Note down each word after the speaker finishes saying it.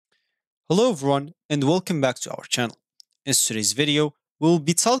Hello everyone and welcome back to our channel. In today's video, we'll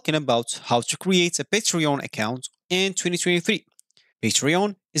be talking about how to create a Patreon account in 2023.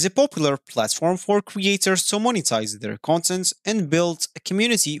 Patreon is a popular platform for creators to monetize their content and build a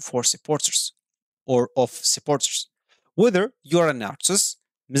community for supporters or of supporters. Whether you're an artist,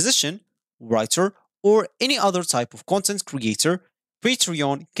 musician, writer, or any other type of content creator,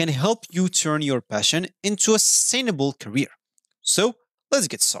 Patreon can help you turn your passion into a sustainable career. So, let's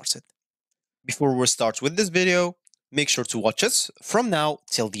get started. Before we start with this video, make sure to watch it from now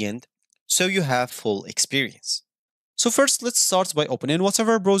till the end so you have full experience. So first, let's start by opening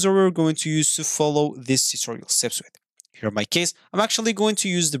whatever browser we're going to use to follow this tutorial steps with. Here in my case, I'm actually going to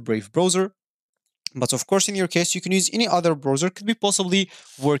use the Brave browser, but of course in your case, you can use any other browser could be possibly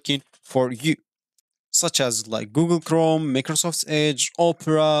working for you, such as like Google Chrome, Microsoft Edge,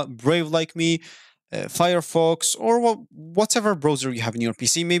 Opera, Brave like me, Firefox, or whatever browser you have in your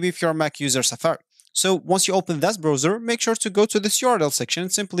PC. Maybe if you're a Mac user, Safari. So once you open that browser, make sure to go to this URL section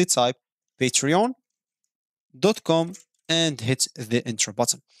and simply type patreon.com and hit the enter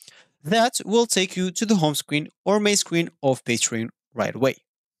button. That will take you to the home screen or main screen of Patreon right away.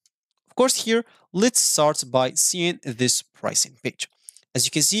 Of course, here, let's start by seeing this pricing page. As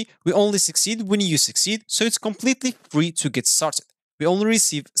you can see, we only succeed when you succeed, so it's completely free to get started. We only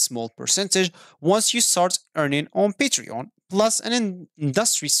receive a small percentage once you start earning on Patreon, plus an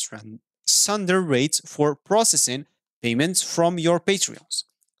industry standard rate for processing payments from your Patreons.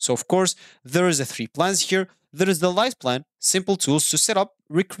 So of course, there is a three plans here. There is the light plan, simple tools to set up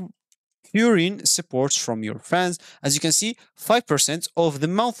recurring support from your fans. As you can see, 5% of the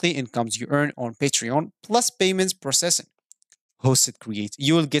monthly incomes you earn on Patreon plus payments processing. Hosted create.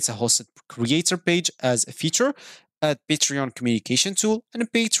 You will get a hosted creator page as a feature, a Patreon communication tool, and a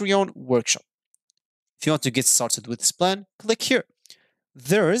Patreon workshop. If you want to get started with this plan, click here.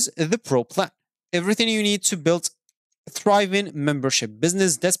 There is the Pro plan. Everything you need to build a thriving membership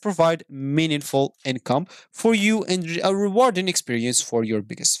business that provide meaningful income for you and a rewarding experience for your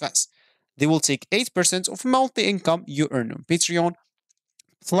biggest fans. They will take 8% of monthly income you earn on Patreon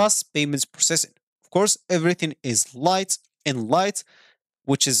plus payments processing. Of course, everything is light and light,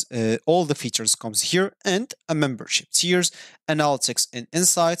 which is all the features comes here, and a membership tiers, analytics and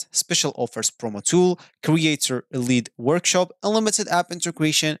insight, special offers promo tool, creator lead workshop, unlimited app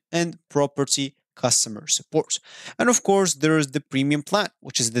integration, and property customer support. And of course, there is the premium plan,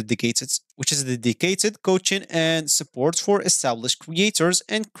 which is dedicated coaching and support for established creators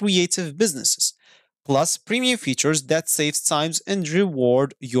and creative businesses. Plus premium features that saves times and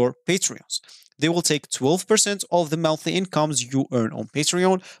reward your Patreons. They will take 12% of the monthly incomes you earn on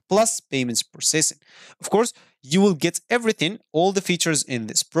Patreon plus payments processing. Of course, you will get everything, all the features in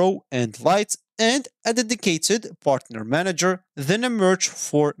this Pro and Lite, and a dedicated partner manager, then a merch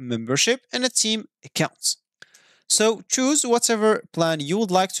for membership and a team account. So choose whatever plan you would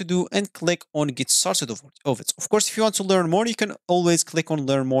like to do and click on get started of it. Of course, if you want to learn more, you can always click on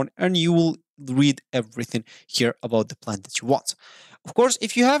learn more and you will read everything here about the plan that you want. Of course,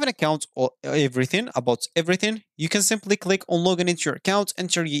 if you have an account or everything about everything, you can simply click on login into your account,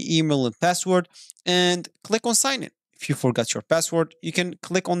 enter your email and password, and click on sign in. If you forgot your password, you can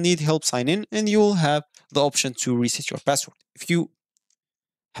click on need help sign in and you will have the option to reset your password. If you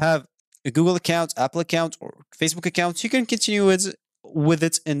have a Google account, Apple account, or Facebook account, you can continue with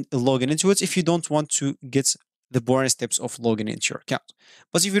it and log in into it if you don't want to get the boring steps of logging into your account.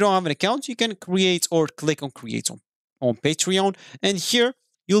 But if you don't have an account, you can create or click on create on Patreon. And here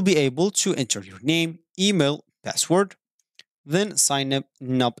you'll be able to enter your name, email, password, then sign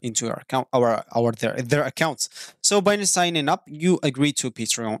up into your account, their accounts. So by signing up, you agree to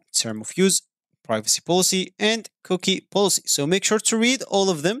Patreon term of use, privacy policy, and cookie policy. So make sure to read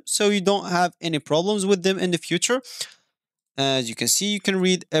all of them so you don't have any problems with them in the future. As you can see, you can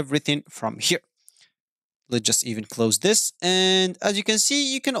read everything from here. Let's just even close this. And as you can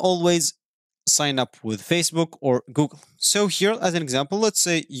see, you can always sign up with Facebook or Google. So here, as an example, let's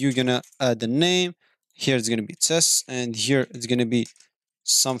say you're gonna add the name. Here it's gonna be test, and here it's gonna be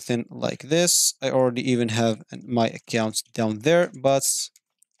something like this. I already even have my account down there, but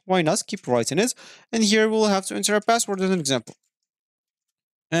why not keep writing it? And here we'll have to enter a password as an example.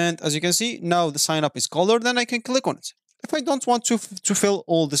 And as you can see, now the sign up is colored, then I can click on it. If I don't want to fill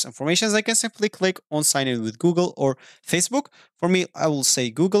all this information, I can simply click on sign in with Google or Facebook. For me, I will say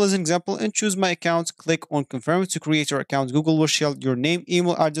Google as an example and choose my account. Click on confirm to create your account. Google will share your name,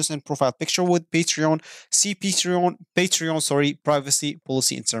 email address, and profile picture with Patreon. See Patreon, privacy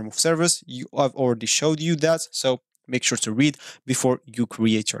policy in terms of service. I've already showed you that, so make sure to read before you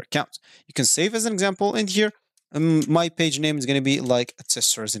create your account. You can save as an example, and here my page name is going to be like a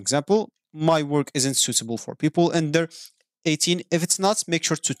tester as an example. my work isn't suitable for people under 18. If it's not, make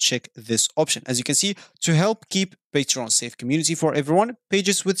sure to check this option. As you can see, to help keep Patreon safe community for everyone,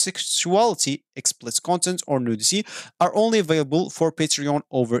 pages with sexuality, explicit content, or nudity are only available for Patreon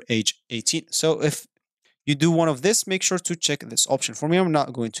over age 18. So if you do one of this, make sure to check this option. For me, I'm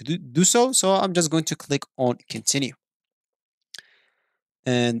not going to do so, so I'm just going to click on continue.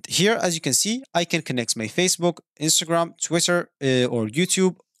 And here, as you can see, I can connect my Facebook, Instagram, Twitter, or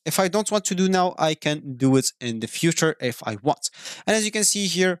YouTube. If I don't want to do now, I can do it in the future if I want. And as you can see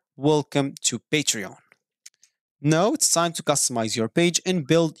here, welcome to Patreon. Now it's time to customize your page and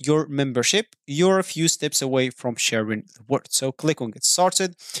build your membership. You're a few steps away from sharing the word. So click on get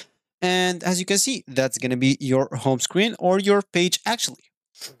started. And as you can see, that's going to be your home screen or your page actually.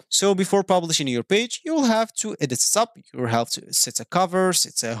 So before publishing your page, you'll have to edit it up. You'll have to set a cover,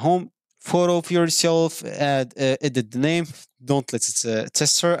 set a home photo of yourself, edit the name. Don't let it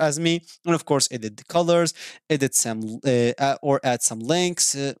tester as me. And of course, edit the colors, edit some or add some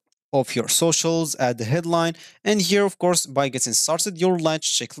links of your socials, add the headline. And here, of course, by getting started, your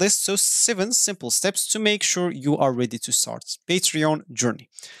launch checklist. So 7 simple steps to make sure you are ready to start Patreon journey.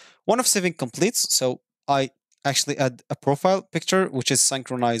 1 of 7 completes. So I actually add a profile picture, which is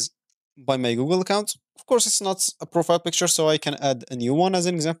synchronized by my Google account. Of course, it's not a profile picture, so I can add a new one as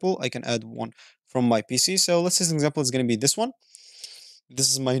an example. I can add one from my PC. So let's say an example is going to be this one.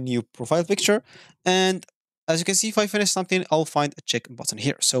 This is my new profile picture. And as you can see, if I finish something, I'll find a check button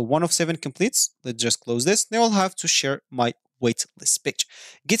here. So 1 of 7 completes. Let's just close this. Now I'll have to share my waitlist page.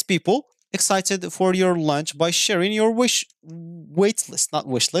 Get people excited for your launch by sharing your waitlist, not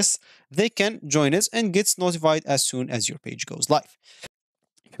wish list. They can join us and get notified as soon as your page goes live.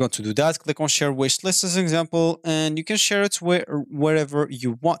 If you want to do that, click on share wish list as an example, and you can share it wherever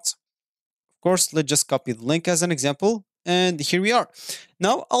you want. Of course, let's just copy the link as an example, and here we are.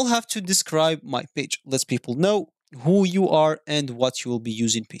 Now I'll have to describe my page. Let people know who you are and what you will be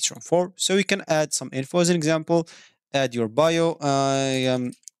using Patreon for. So you can add some info as an example, add your bio. I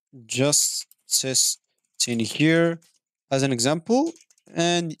am just in here as an example.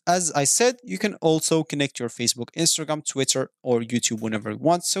 And as I said, you can also connect your Facebook, Instagram, Twitter, or YouTube whenever you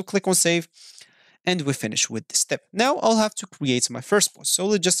want. So click on save and we finish with this step. Now I'll have to create my first post. So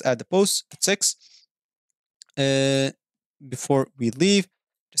let's just add the post, the text. Before we leave,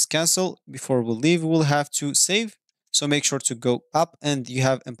 just cancel. Before we leave, we'll have to save. So make sure to go up and you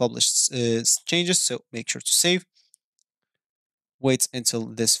have unpublished changes. So make sure to save. Wait until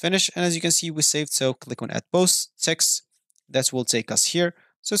this finish. And as you can see, we saved. So click on add post, text. That will take us here.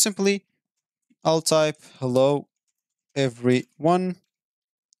 So simply, I'll type hello everyone.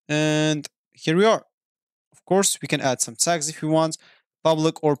 And here we are. Of course, we can add some tags if you want,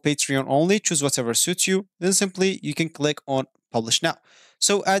 public or Patreon only, choose whatever suits you. Then simply you can click on publish now.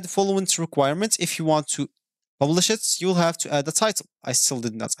 So add the following requirements. If you want to publish it, you'll have to add the title. I still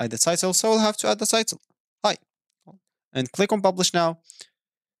did not add the title, so I'll have to add the title. Hi. And click on publish now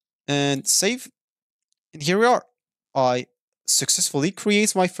and save. And here we are. I successfully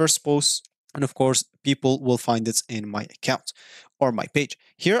create my first post. And of course, people will find it in my account or my page.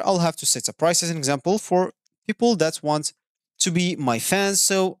 Here, I'll have to set a price as an example for people that want to be my fans.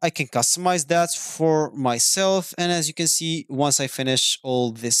 So I can customize that for myself. And as you can see, once I finish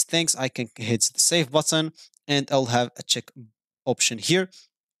all these things, I can hit the save button and I'll have a check option here.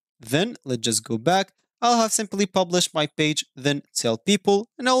 Then let's just go back. I'll have simply published my page, then tell people,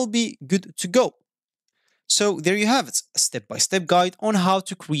 and I'll be good to go. So there you have it, a step-by-step guide on how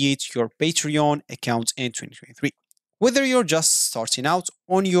to create your Patreon account in 2023. Whether you're just starting out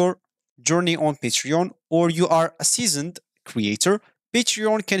on your journey on Patreon or you are a seasoned creator,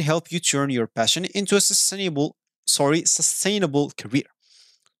 Patreon can help you turn your passion into a sustainable career.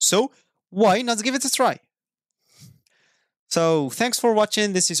 So why not give it a try? So thanks for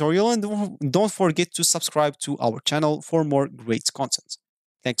watching. This is Oriol, and don't forget to subscribe to our channel for more great content.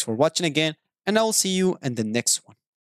 Thanks for watching again, and I will see you in the next one.